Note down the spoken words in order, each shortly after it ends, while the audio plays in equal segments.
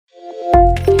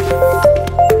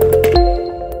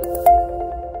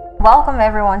Welcome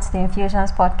everyone to the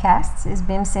Infusions podcast. It's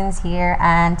Bimsons here,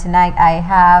 and tonight I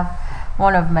have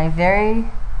one of my very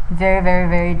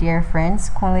dear friends,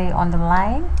 Kunle, on the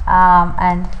line.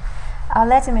 And I'll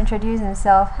let him introduce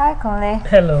himself. Hi, Kunle.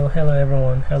 Hello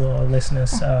everyone. Hello, all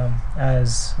listeners.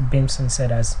 As Bimson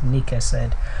said, as Nika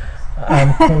said,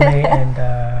 I'm Kunle,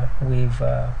 and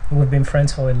we've been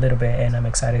friends for a little bit, and I'm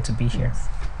excited to be here.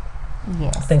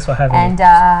 Yes. Thanks for having me.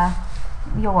 And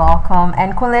you're welcome.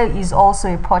 And Kunle is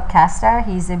also a podcaster.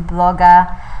 He's a blogger.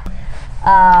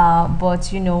 But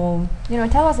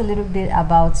tell us a little bit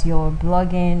about your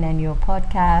blogging and your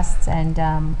podcasts, and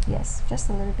yes, just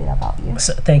a little bit about you.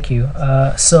 So, thank you.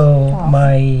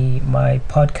 My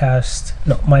podcast,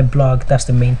 no, my blog. That's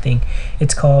the main thing.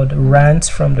 It's called Rants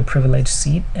from the Privileged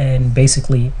Seat, and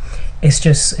basically, it's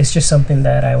just something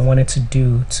that I wanted to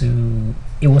do.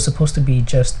 It was supposed to be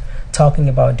just talking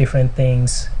about different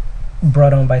things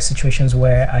brought on by situations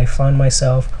where I found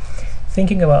myself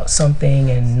thinking about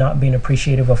something and not being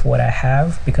appreciative of what I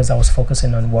have because I was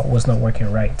focusing on what was not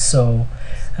working right. So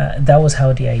that was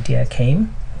how the idea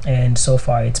came, and so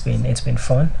far it's been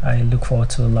fun. I look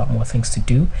forward to a lot more things to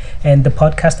do, and the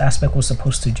podcast aspect was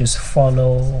supposed to just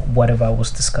follow whatever was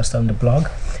discussed on the blog,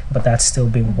 but that's still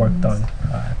being worked on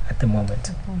at the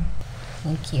moment.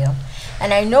 Thank you.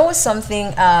 And I know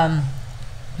something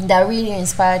that really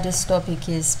inspired this topic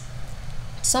is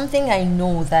something I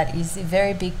know that is a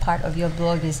very big part of your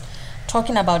blog is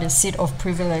talking about a seat of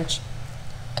privilege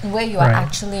where you are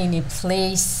actually in a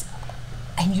place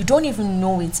and you don't even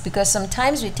know it, because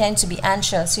sometimes we tend to be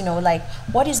anxious, like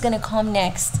what is going to come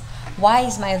next? Why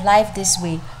is my life this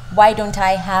way? Why don't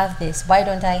I have this? Why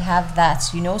don't I have that?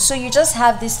 So you just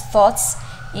have these thoughts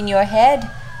in your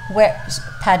head where,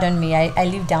 pardon me, I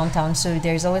live downtown, so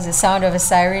there's always a sound of a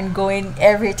siren going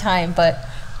every time, but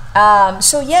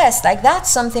so yes, like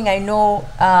that's something I know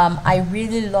I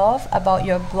really love about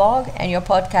your blog and your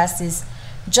podcast is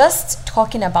just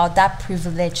talking about that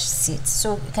privileged seat.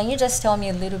 So can you just tell me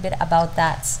a little bit about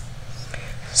that?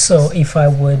 So if I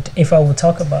would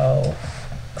talk about,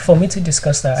 for me to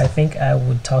discuss that, I think I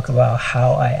would talk about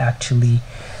how I actually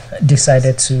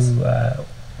decided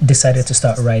to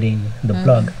start writing the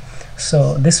blog.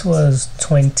 So this was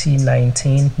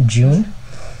 2019 June.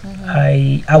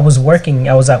 I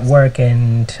was at work,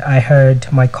 and I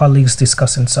heard my colleagues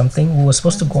discussing something. We were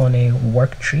supposed to go on a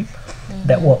work trip,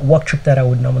 that I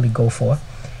would normally go for.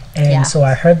 And so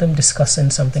I heard them discussing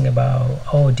something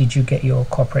about, did you get your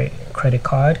corporate credit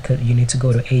card? 'Cause you need to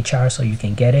go to HR so you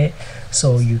can get it,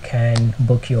 so you can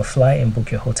book your flight and book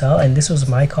your hotel. And this was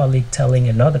my colleague telling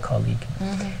another colleague.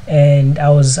 And I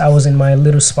was in my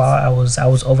little spot. I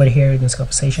was overhearing this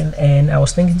conversation, and I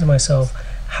was thinking to myself,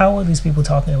 how are these people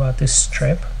talking about this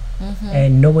trip?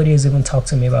 And nobody has even talked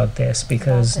to me about this,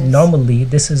 because normally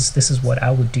this is what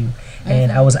I would do.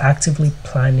 And I was actively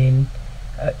planning.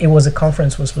 It was a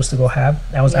conference we're supposed to go have.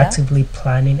 I was actively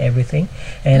planning everything,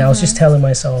 and I was just telling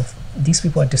myself, these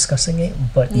people are discussing it,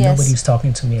 but nobody's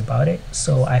talking to me about it.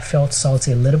 So I felt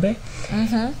salty a little bit.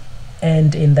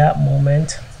 And in that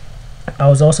moment, I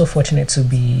was also fortunate to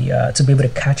be able to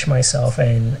catch myself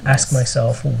and ask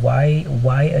myself, why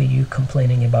are you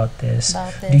complaining about this?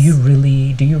 Do you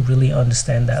really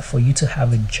understand that for you to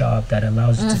have a job that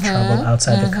allows you to travel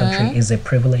outside the country is a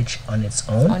privilege on its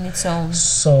own?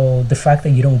 So the fact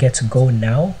that you don't get to go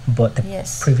now, but the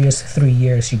previous 3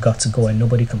 years you got to go and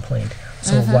nobody complained.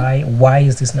 So why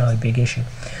is this now a big issue?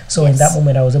 So in that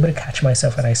moment, I was able to catch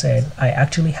myself, and I said, I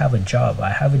actually have a job. I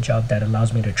have a job that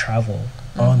allows me to travel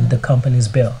on the company's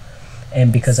bill.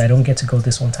 And because I don't get to go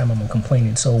this one time, I'm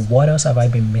complaining. So what else have I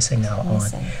been missing out on?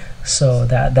 So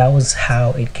that was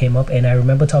how it came up. And I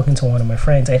remember talking to one of my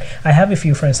friends. I have a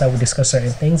few friends that would discuss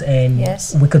certain things, and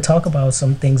we could talk about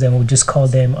some things, and we'll just call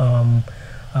them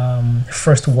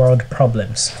first world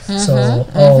problems.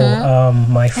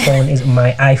 My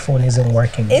iPhone isn't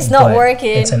working. It's not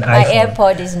working. It's an my iPhone.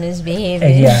 AirPod is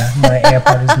misbehaving. My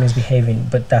AirPod is misbehaving,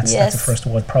 but that's a first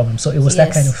world problem. So it was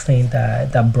that kind of thing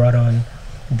that brought on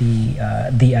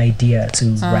the idea to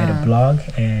write a blog,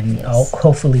 and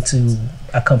hopefully to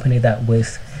accompany that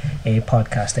with a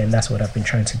podcast, and that's what I've been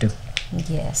trying to do.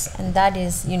 Yes, and that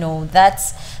is,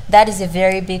 that is a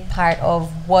very big part of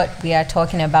what we are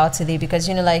talking about today, because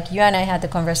like you and I had the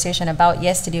conversation about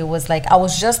yesterday, was like I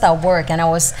was just at work, and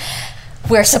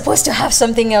we're supposed to have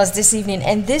something else this evening,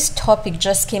 and this topic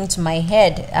just came to my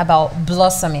head about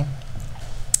blossoming,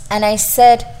 and I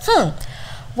said,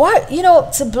 what,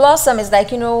 to blossom is like,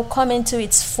 come into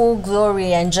its full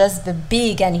glory and just be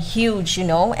big and huge,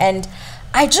 and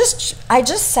I just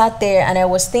sat there and I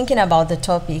was thinking about the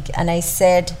topic, and I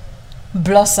said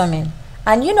blossoming.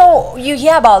 And you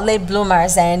hear about late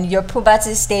bloomers and your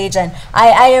puberty stage, and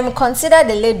I am considered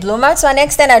a late bloomer to an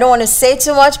extent. I don't want to say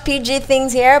too much PG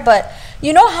things here, but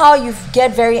you know how you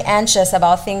get very anxious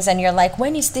about things and you're like,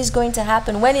 when is this going to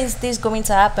happen? When is this going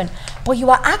to happen? But you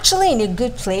are actually in a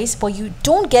good place, but you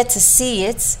don't get to see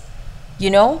it,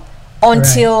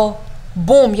 until Right.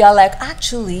 boom, you're like,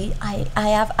 actually, I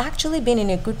have actually been in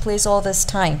a good place all this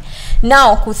time.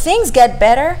 Now, could things get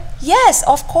better? Yes,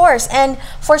 of course. And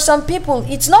for some people,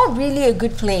 it's not really a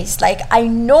good place. Like, I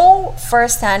know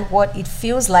firsthand what it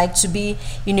feels like to be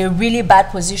in a really bad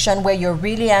position where you're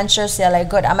really anxious. You're like,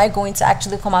 God, am I going to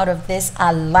actually come out of this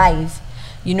alive?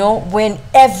 When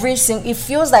it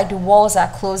feels like the walls are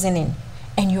closing in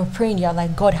and you're praying, you're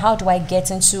like, God, how do I get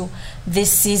into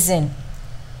this season?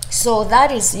 So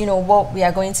that is, what we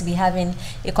are going to be having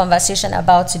a conversation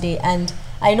about today. And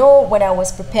I know when I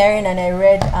was preparing and I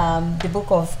read the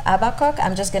book of Habakkuk, I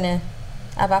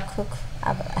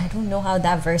don't know how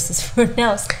that verse is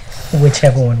pronounced.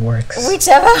 Whichever one works.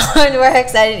 Whichever one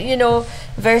works.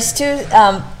 Verse 2,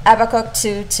 Habakkuk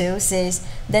 2:2 says,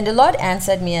 Then the Lord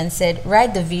answered me and said,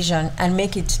 Write the vision and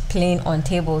make it plain on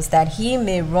tables, that he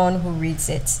may run who reads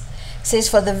it. It says,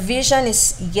 For the vision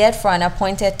is yet for an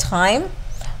appointed time,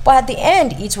 but at the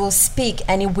end it will speak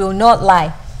and it will not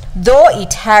lie. Though it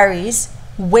tarries,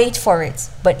 wait for it,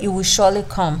 but it will surely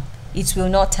come. It will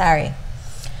not tarry.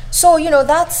 So,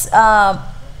 that's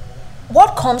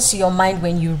what comes to your mind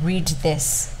when you read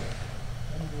this.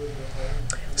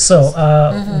 So,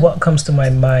 what comes to my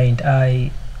mind?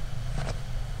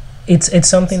 It's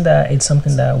something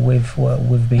that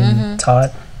we've been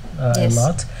taught Yes. a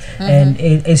lot, and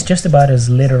it's just about as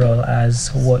literal as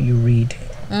what you read.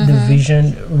 The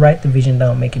vision, write the vision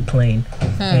down, make it plain,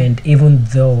 and even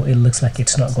though it looks like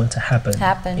it's not going to happen,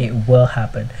 it will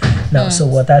happen. Now, so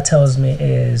what that tells me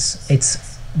is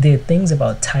there are things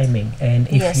about timing, and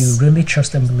if you really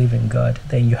trust and believe in God,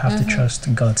 then you have to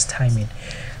trust God's timing.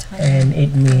 And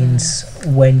it means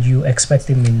when you expect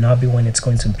it may not be when it's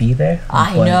going to be there.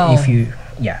 I know.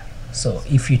 So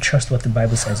if you trust what the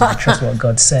Bible says, if you trust what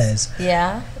God says,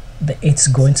 Yeah. it's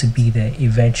going to be there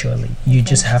eventually. You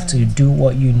just have to do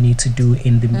what you need to do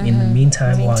in the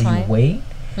meantime while you wait.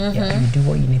 Yeah, you do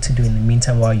what you need to do in the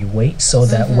meantime while you wait, so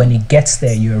that when it gets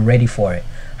there, you're ready for it.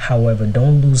 However,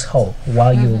 don't lose hope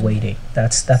while you're waiting.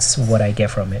 That's what I get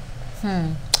from it.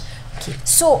 Okay.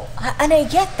 So, and I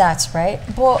get that, right?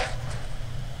 But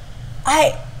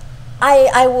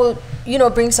I will,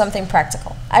 bring something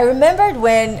practical. I remembered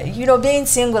when, being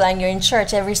single and you're in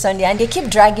church every Sunday and they keep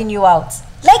dragging you out.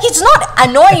 Like, it's not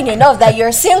annoying enough that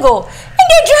you're single and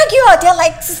they drag you out. They're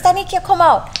like, Sister Nikki, come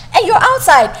out. And you're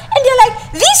outside and they're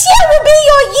like, this year will be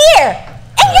your year.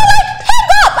 And you're like, hang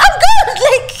up, I'm good.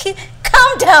 Like,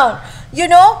 calm down,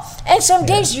 And some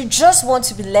days you just want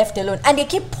to be left alone and they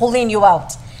keep pulling you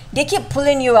out.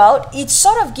 It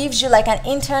sort of gives you like an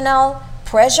internal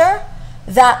pressure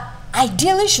that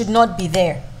ideally should not be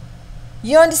there.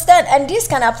 You understand? And this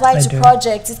can apply to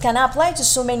projects. It can apply to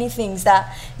so many things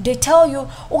that they tell you,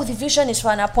 oh, the vision is for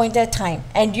an appointed time.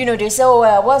 And, they say,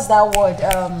 oh, what's that word?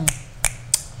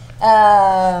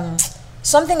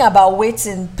 Something about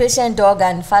waiting, patient dog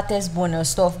and fattest bone or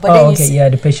stuff. But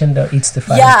then the patient dog eats the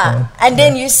fattest bone. And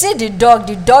then you see the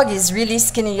dog is really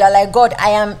skinny. You're like, God,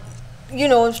 I am,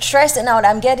 stressing out.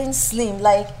 I'm getting slim.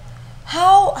 Like,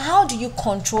 how do you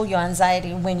control your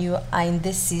anxiety when you are in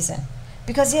this season?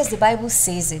 Because yes, the Bible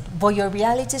says it, but your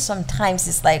reality sometimes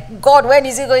is like, God, when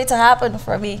is it going to happen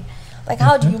for me? Like,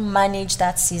 how do you manage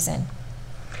that season?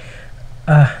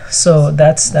 So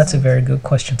that's a very good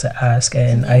question to ask,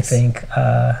 and I think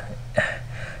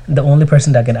the only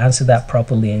person that can answer that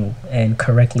properly and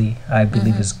correctly, I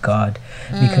believe, is God.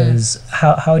 Because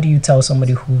how do you tell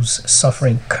somebody who's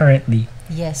suffering currently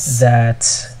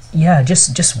that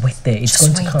just wait there, it's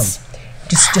going to come,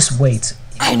 just wait.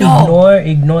 I know.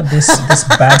 Ignore this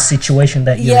bad situation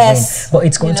that you're in, but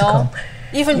it's going to come.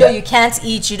 Even though you can't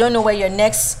eat, you don't know where your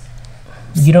next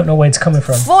you don't know where it's coming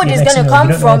from. Food is going to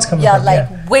come from.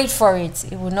 Wait for it.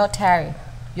 It will not tarry.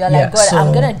 You're like, God,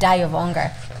 I'm going to die of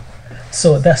hunger.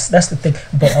 So that's the thing.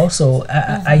 But also,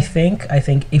 I think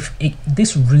if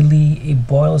this really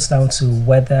boils down to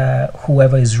whether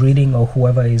whoever is reading or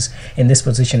whoever is in this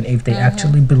position, if they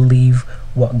actually believe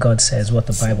what God says, what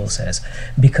the Bible says.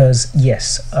 Because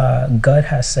yes, God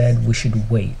has said we should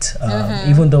wait.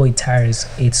 Even though it tires,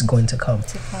 it's going to come.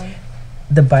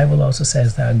 The Bible also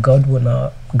says that God will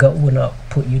not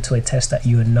put you to a test that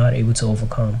you are not able to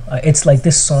overcome. It's like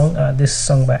this song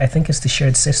by, I think it's the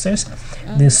Shared Sisters.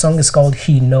 This song is called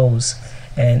He Knows.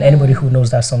 And anybody who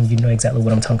knows that song, you know exactly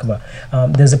what I'm talking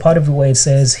about. There's a part of it where it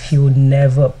says, He'll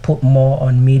never put more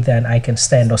on me than I can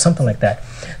stand, or something like that.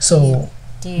 So,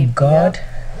 Deep, God. yeah.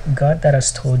 God that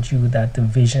has told you that the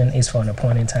vision is for an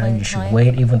appointed time, you should Time.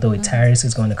 wait, even though it tarries,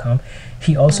 it's going to come.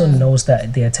 He also knows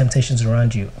that there are temptations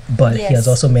around you, but He has Yes.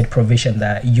 also made provision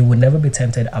that you will never be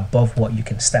tempted above what you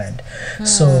can stand.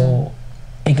 So,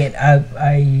 again,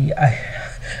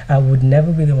 I would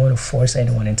never be the one to force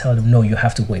anyone and tell them, no, you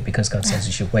have to wait because God says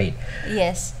you should wait.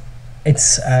 Yes.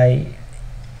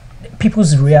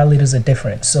 People's realities are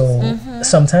different. So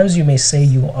sometimes you may say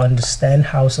you understand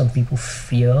how some people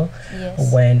feel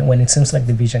Yes. when it seems like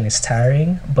the vision is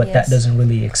tiring, but that Yes. doesn't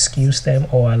really excuse them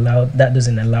or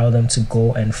doesn't allow them to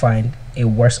go and find a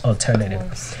worse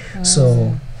alternative.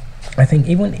 So I think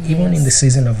even in the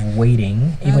season of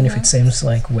waiting, even if it seems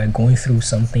like we're going through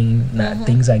something that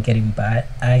things are getting bad,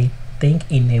 I think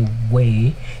in a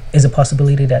way is a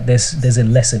possibility that there's a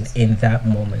lesson in that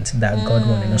moment that God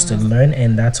wanted us to learn,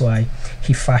 and that's why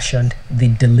He fashioned the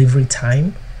delivery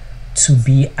time to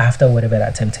be after whatever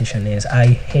that temptation is. I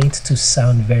hate to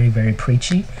sound very, very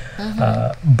preachy,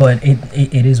 but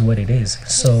it is what it is.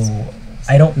 So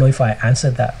I don't know if I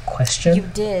answered that question.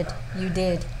 You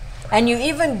did. And you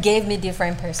even gave me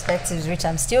different perspectives, which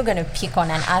I'm still going to pick on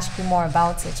and ask you more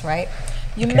about it, right?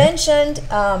 You mentioned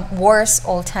worse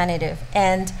alternative.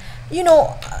 And, you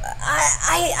know,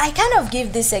 I kind of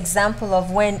give this example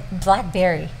of when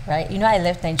BlackBerry, right? You know, I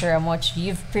left Nigeria much.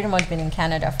 You've pretty much been in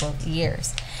Canada for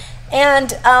years.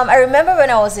 And I remember when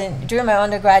I was during my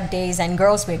undergrad days and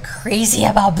girls were crazy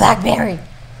about BlackBerry.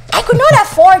 I could not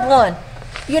afford one,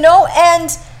 you know,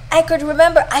 and I could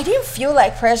remember I didn't feel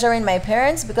like pressuring my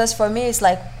parents because for me it's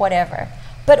like whatever.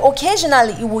 But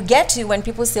occasionally it will get to when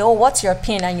people say, oh, what's your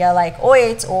PIN? And you're like,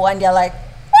 080, and they're like,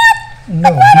 what? No,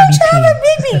 Like, why don't you BBP. have a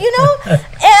baby, you know?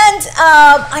 And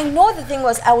I know the thing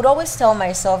was, I would always tell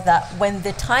myself that when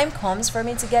the time comes for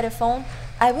me to get a phone,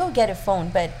 I will get a phone,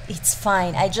 but it's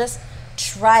fine. I just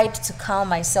tried to calm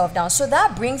myself down. So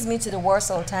that brings me to the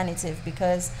worst alternative,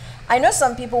 because I know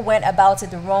some people went about it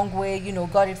the wrong way, you know,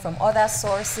 got it from other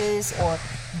sources or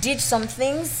did some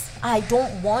things. I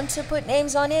don't want to put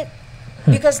names on it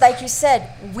because, like you said,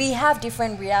 we have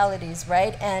different realities,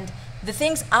 right? And the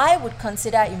things I would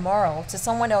consider immoral to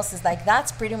someone else is like,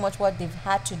 that's pretty much what they've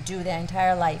had to do their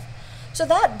entire life. So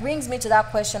that brings me to that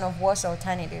question of worse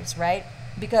alternatives, right?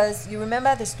 Because you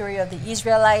remember the story of the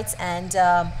Israelites, and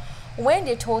when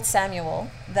they told Samuel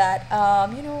that,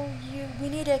 we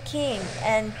need a king,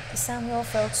 and Samuel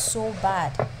felt so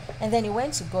bad. And then he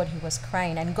went to God, he was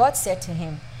crying, and God said to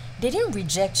him, they didn't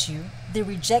reject you, they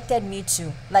rejected me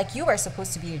too. Like you were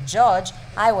supposed to be a judge,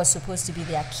 I was supposed to be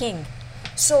their king.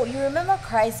 So you remember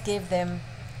Christ gave them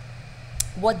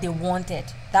what they wanted.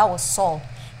 That was Saul.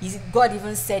 God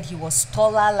even said he was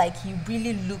taller, like he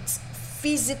really looked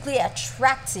physically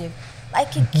attractive,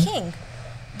 like a king.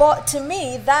 But to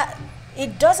me, that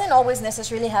it doesn't always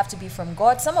necessarily have to be from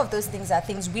God. Some of those things are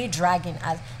things we drag in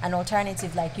as an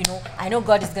alternative, like, you know, I know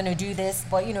God is going to do this,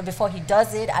 but, you know, before he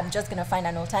does it, I'm just going to find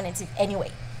an alternative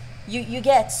anyway. You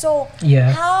get? So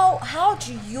Yeah. how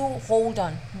do you hold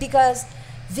on? Because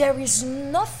there is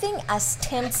nothing as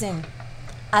tempting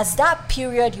as that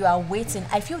period you are waiting.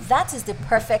 I feel that is the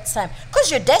perfect time because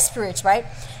you're desperate, right?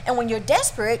 And when you're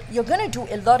desperate, you're going to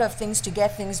do a lot of things to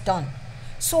get things done.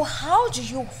 So how do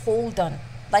you hold on?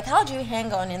 Like, how do you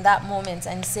hang on in that moment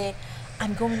and say,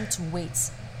 I'm going to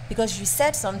wait? Because you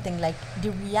said something like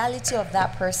the reality of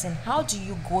that person. How do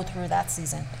you go through that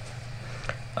season?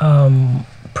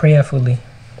 Prayerfully.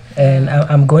 And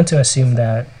I'm going to assume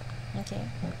that Okay.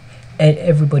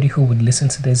 everybody who would listen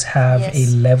to this have Yes. a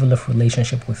level of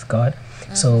relationship with God.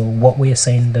 So what we are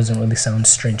saying doesn't really sound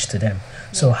strange to them.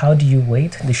 So how do you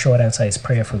wait? The short answer is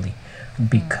prayerfully.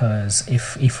 Because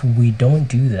if we don't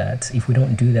do that,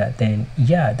 then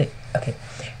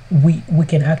we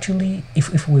can actually,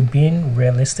 if we're being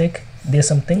realistic, there's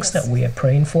some things Yes. that we are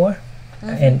praying for.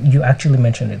 And you actually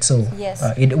mentioned it, so Yes.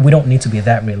 we don't need to be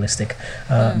that realistic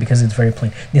because it's very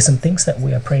plain. There's some things that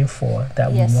we are praying for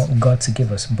that Yes. we want God to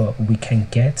give us, but we can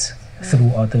get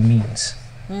through other means.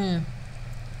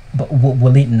 But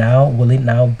will it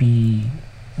now be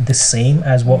the same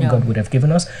as what No. God would have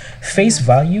given us? Face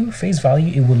value,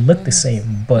 it will look the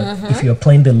same. But if you're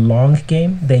playing the long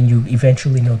game, then you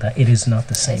eventually know that it is not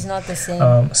the same. It's not the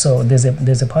same. So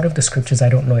there's a part of the scriptures, I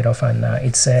don't know it offhand now.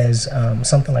 It says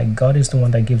something like God is the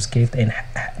one that gives gift and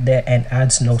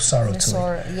adds no sorrow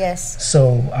to it. Yes.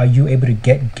 So are you able to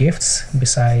get gifts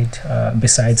besides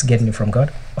getting it from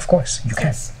God? Of course you can.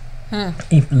 Yes.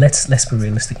 If let's be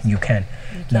realistic, you can.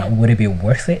 Now, would it be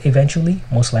worth it eventually?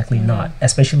 Most likely not,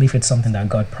 especially if it's something that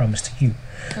God promised you.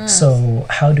 So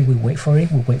how do we wait for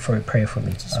it? We wait for it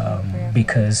prayerfully,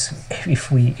 because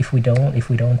if we don't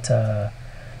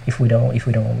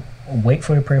wait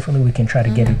for it prayerfully, we can try to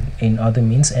get it in other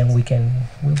means, and we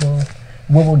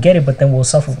will get it, but then we'll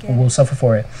suffer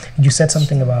for it. You said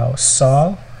something about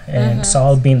Saul, and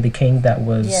Saul being the king that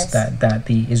was that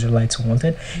the Israelites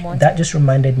wanted. That just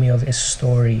reminded me of a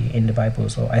story in the Bible.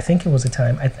 So I think it was a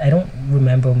time, I don't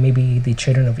remember, maybe the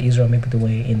children of Israel, maybe they were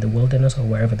in the wilderness or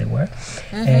wherever they were,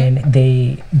 and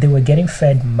they were getting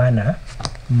fed manna,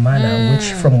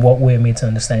 which from what we're made to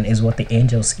understand is what the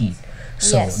angels eat.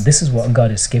 So this is what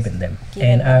God is giving them.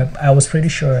 I was pretty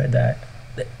sure that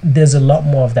there's a lot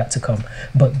more of that to come,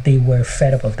 but they were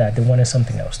fed up of that. They wanted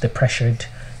something else. They pressured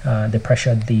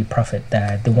the prophet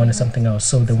that they wanted something else,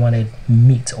 so they wanted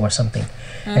meat or something.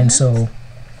 And so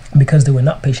because they were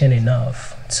not patient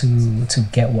enough to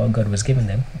get what God was giving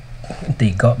them,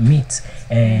 they got meat.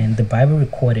 And the Bible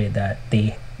recorded that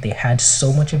they had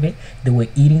so much of it, they were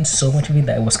eating so much of it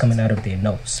that it was coming out of their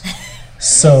nose.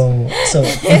 So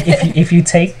if you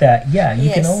take that,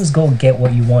 you can always go get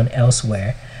what you want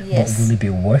elsewhere. But will it be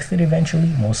worth it eventually?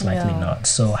 Most likely not.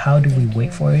 So how do we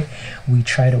wait for it? We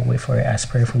try to wait for it as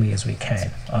prayerfully as we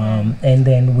can. And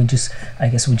then we just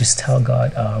tell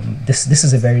God, this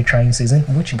is a very trying season,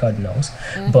 which God knows.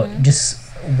 But just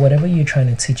whatever you're trying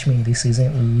to teach me in this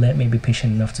season, let me be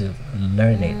patient enough to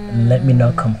learn it. Let me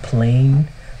not complain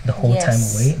the whole time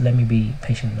away. Let me be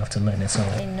patient enough to learn it. So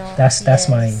that's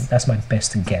my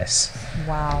best guess.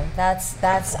 Wow,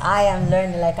 that's I am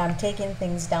learning, like I'm taking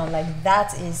things down. Like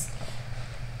that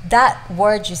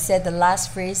word you said, the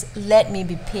last phrase, let me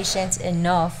be patient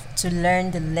enough to learn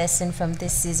the lesson from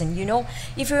this season. You know,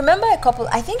 if you remember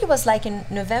I think it was like in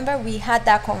November, we had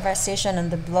that conversation on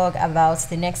the blog about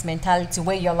the next mentality,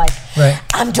 where you're like,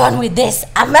 I'm done with this.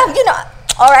 I'm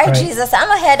all right, Jesus, I'm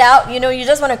gonna head out. You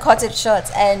just want to cut it short.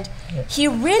 And he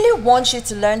really wants you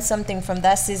to learn something from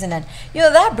that season. And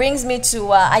that brings me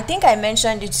to I think I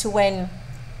mentioned it too when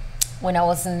I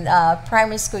was in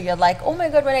primary school. You're like, oh my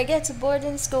God, when I get to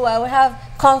boarding school, I will have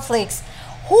conflicts.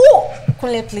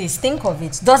 Kunle, please think of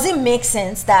it. Does it make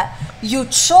sense that you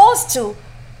chose to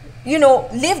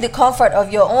leave the comfort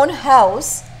of your own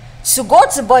house to go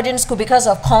to boarding school because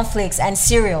of conflicts and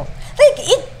cereal? Like,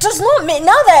 it does not make,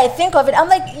 now that I think of it, I'm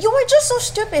like, you were just so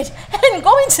stupid. And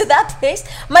going to that place,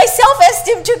 my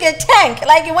self-esteem took a tank.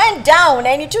 Like, it went down,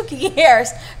 and it took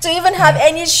years to even have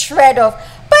any shred of,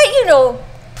 but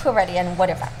poverty and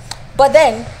whatever. But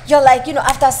then you're like,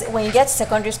 after, when you get to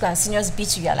secondary school and seniors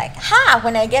beat you, you're like,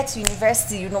 when I get to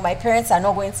university, my parents are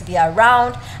not going to be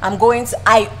around.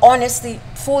 I honestly,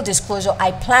 full disclosure,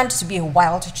 I planned to be a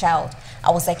wild child. I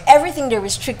was like, everything they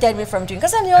restricted me from doing,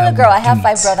 because I'm the only girl, I have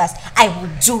 5 brothers, I will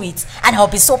do it, and I'll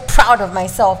be so proud of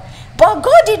myself. But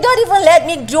God did not even let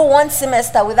me do one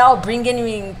semester without bringing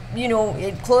me,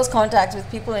 in close contact with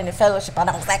people in the fellowship.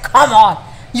 And I was like, come on,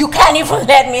 you can't even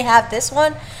let me have this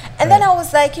one. And then I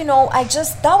was like,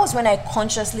 that was when I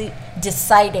consciously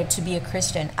decided to be a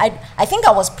Christian. I think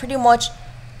I was pretty much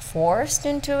forced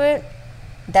into it.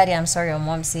 Daddy, I'm sorry, or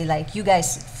mom, say, like, you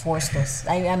guys forced us.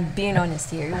 I am being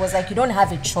honest here. It was like, you don't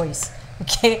have a choice,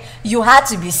 okay? You had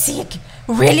to be sick,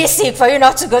 really sick, for you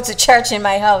not to go to church in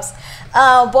my house.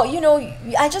 But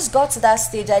I just got to that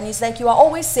stage, and it's like you are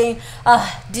always saying,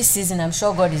 this season, I'm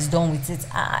sure God is done with it.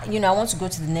 I want to go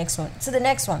to the next one, to the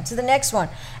next one, to the next one.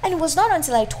 And it was not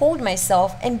until I told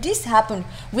myself, and this happened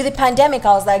with the pandemic,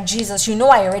 I was like, Jesus, I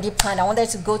already planned. I wanted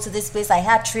to go to this place. I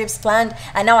had trips planned,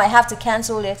 and now I have to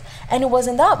cancel it. And it was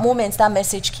in that moment that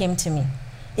message came to me.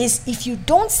 Is if you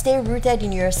don't stay rooted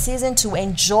in your season to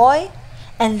enjoy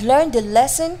and learn the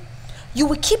lesson, you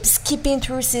will keep skipping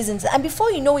through seasons, and before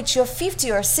you know it, you're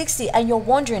 50 or 60, and you're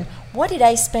wondering, what did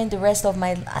I spend the rest of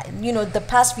my, the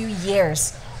past few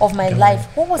years of my life?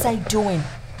 What was I doing?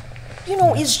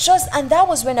 It's just, and that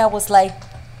was when I was like,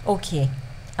 okay,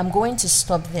 I'm going to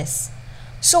stop this.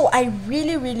 So I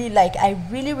really, really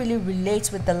relate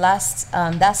with the last,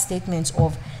 that statement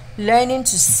of learning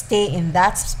to stay in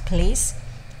that place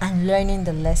and learning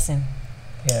the lesson,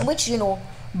 which,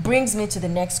 brings me to the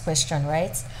next question,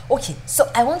 right? Okay,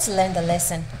 so I want to learn the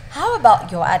lesson. How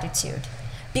about your attitude?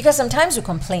 Because sometimes you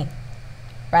complain,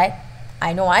 right?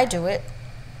 I know I do it,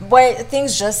 but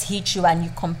things just hit you and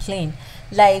you complain.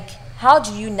 Like, how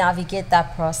do you navigate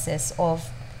that process of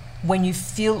when you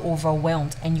feel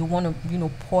overwhelmed and you want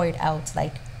to, pour it out?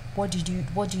 Like, what do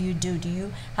you do? Do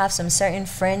you have some certain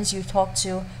friends you talk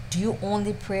to? Do you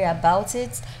only pray about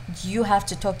it? Do you have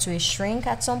to talk to a shrink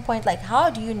at some point? Like, how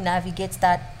do you navigate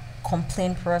that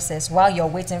complete process while you're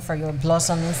waiting for your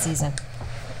blossoming season?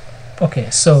 Okay,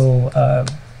 so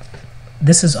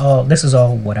this is all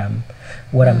what I'm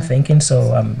thinking.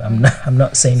 So I'm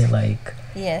not saying it like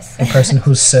Yes. a person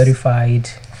who's certified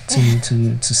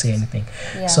to say anything.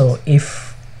 Yeah. So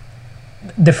if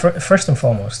the first and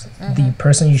foremost, the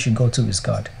person you should go to is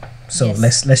God. So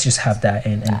Yes. let's just have that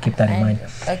and keep that in mind.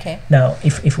 Okay. Now,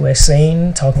 if we're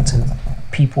saying talking to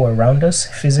people around us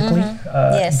physically,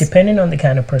 Yes. depending on the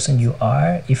kind of person you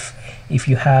are, if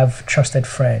you have trusted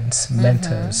friends,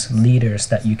 mentors, leaders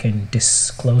that you can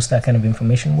disclose that kind of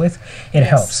information with, it Yes.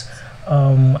 helps.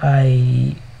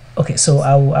 So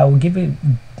I will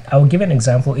give an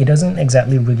example. It doesn't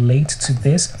exactly relate to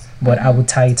this, but I would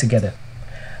tie it together.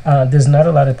 There's not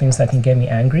a lot of things that can get me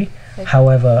angry. Okay.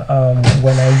 However,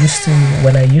 when I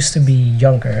used to be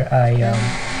younger,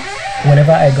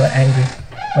 whenever I got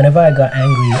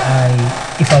angry,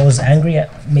 if I was angry at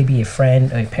maybe a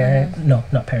friend or a parent, no,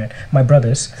 not parent, my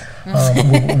brothers,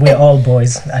 we're all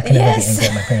boys. I can never be Yes. angry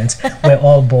at my parents. We're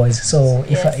all boys. So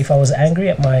Yes. if I was angry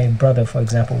at my brother, for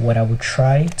example, what I would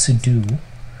try to do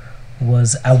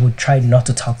was I would try not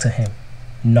to talk to him,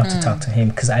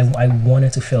 because I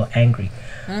wanted to feel angry.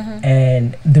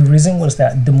 And the reason was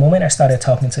that the moment I started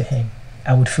talking to him,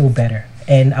 I would feel better.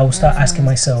 And I would start asking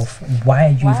myself, why are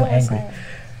you even angry?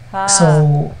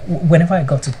 So whenever I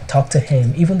got to talk to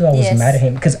him, even though I was Yes. mad at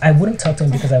him, because I wouldn't talk to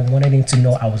him because I wanted him to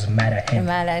know I was mad at I'm him.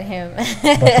 mad at him.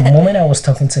 But the moment I was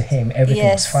talking to him, everything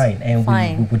was Yes, fine, and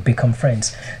we would become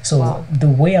friends. So Wow. the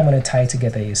way I'm going to tie it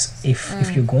together is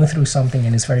if you're going through something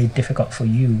and it's very difficult for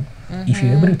you, if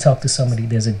you're able to talk to somebody,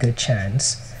 there's a good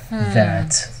chance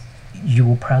that you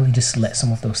will probably just let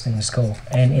some of those things go.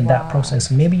 And in that Wow. process,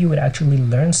 maybe you would actually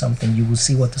learn something. You will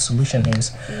see what the solution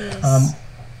is. Yes.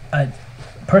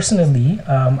 Personally,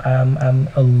 I'm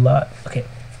a lot okay.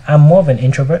 I'm more of an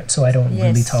introvert, so I don't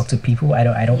really Yes. talk to people. I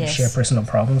don't Yes. share personal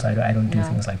problems. I don't do No.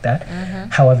 things like that.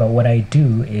 However, what I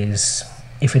do is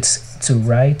if it's to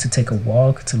write, to take a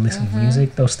walk, to listen to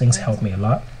music, those things help me a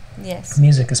lot. Yes.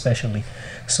 Music especially.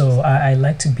 So I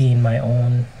like to be in my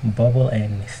own bubble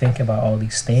and think about all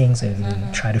these things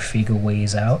and try to figure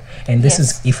ways out. And this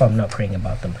Yes. is if I'm not praying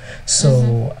about them.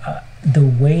 So the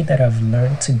way that I've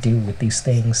learned to deal with these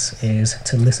things is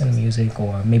to listen to music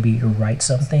or maybe write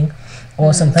something.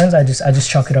 Or sometimes I just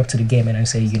chalk it up to the game and I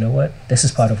say, you know what, this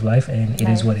is part of life and it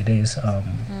is Right. what it is.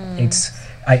 It's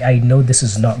I know this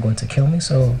is not going to kill me,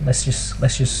 so let's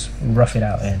just rough it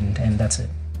out and that's it.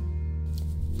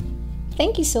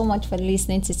 Thank you so much for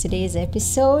listening to today's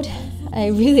episode. I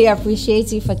really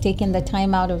appreciate you for taking the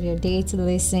time out of your day to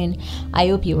listen. I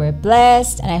hope you were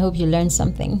blessed and I hope you learned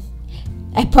something.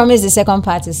 I promise the second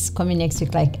part is coming next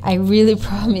week. Like, I really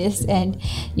promise. And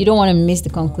you don't want to miss the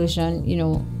conclusion,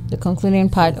 the concluding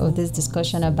part of this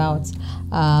discussion about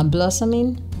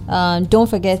blossoming. Don't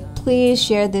forget, please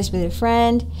share this with a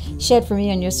friend. Share it for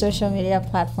me on your social media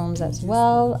platforms as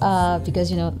well, because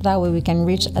that way we can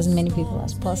reach as many people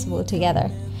as possible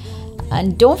together.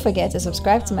 And don't forget to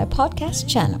subscribe to my podcast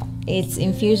channel. It's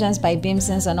Infusions by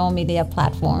Beamsons on all media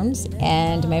platforms,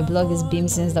 and my blog is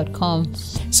beamsons.com.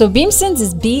 So Beamsons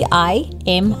is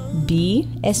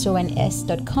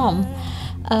BIMBSONS.com.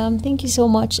 Thank you so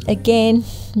much again.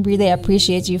 Really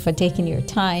appreciate you for taking your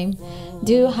time.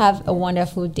 Do have a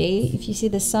wonderful day if you see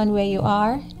the sun where you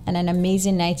are, and an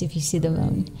amazing night if you see the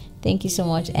moon. Thank you so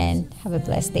much and have a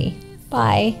blessed day.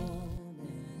 Bye.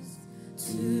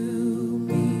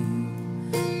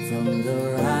 From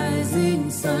the rising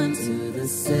sun to the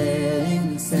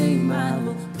setting, same I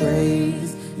will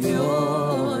praise your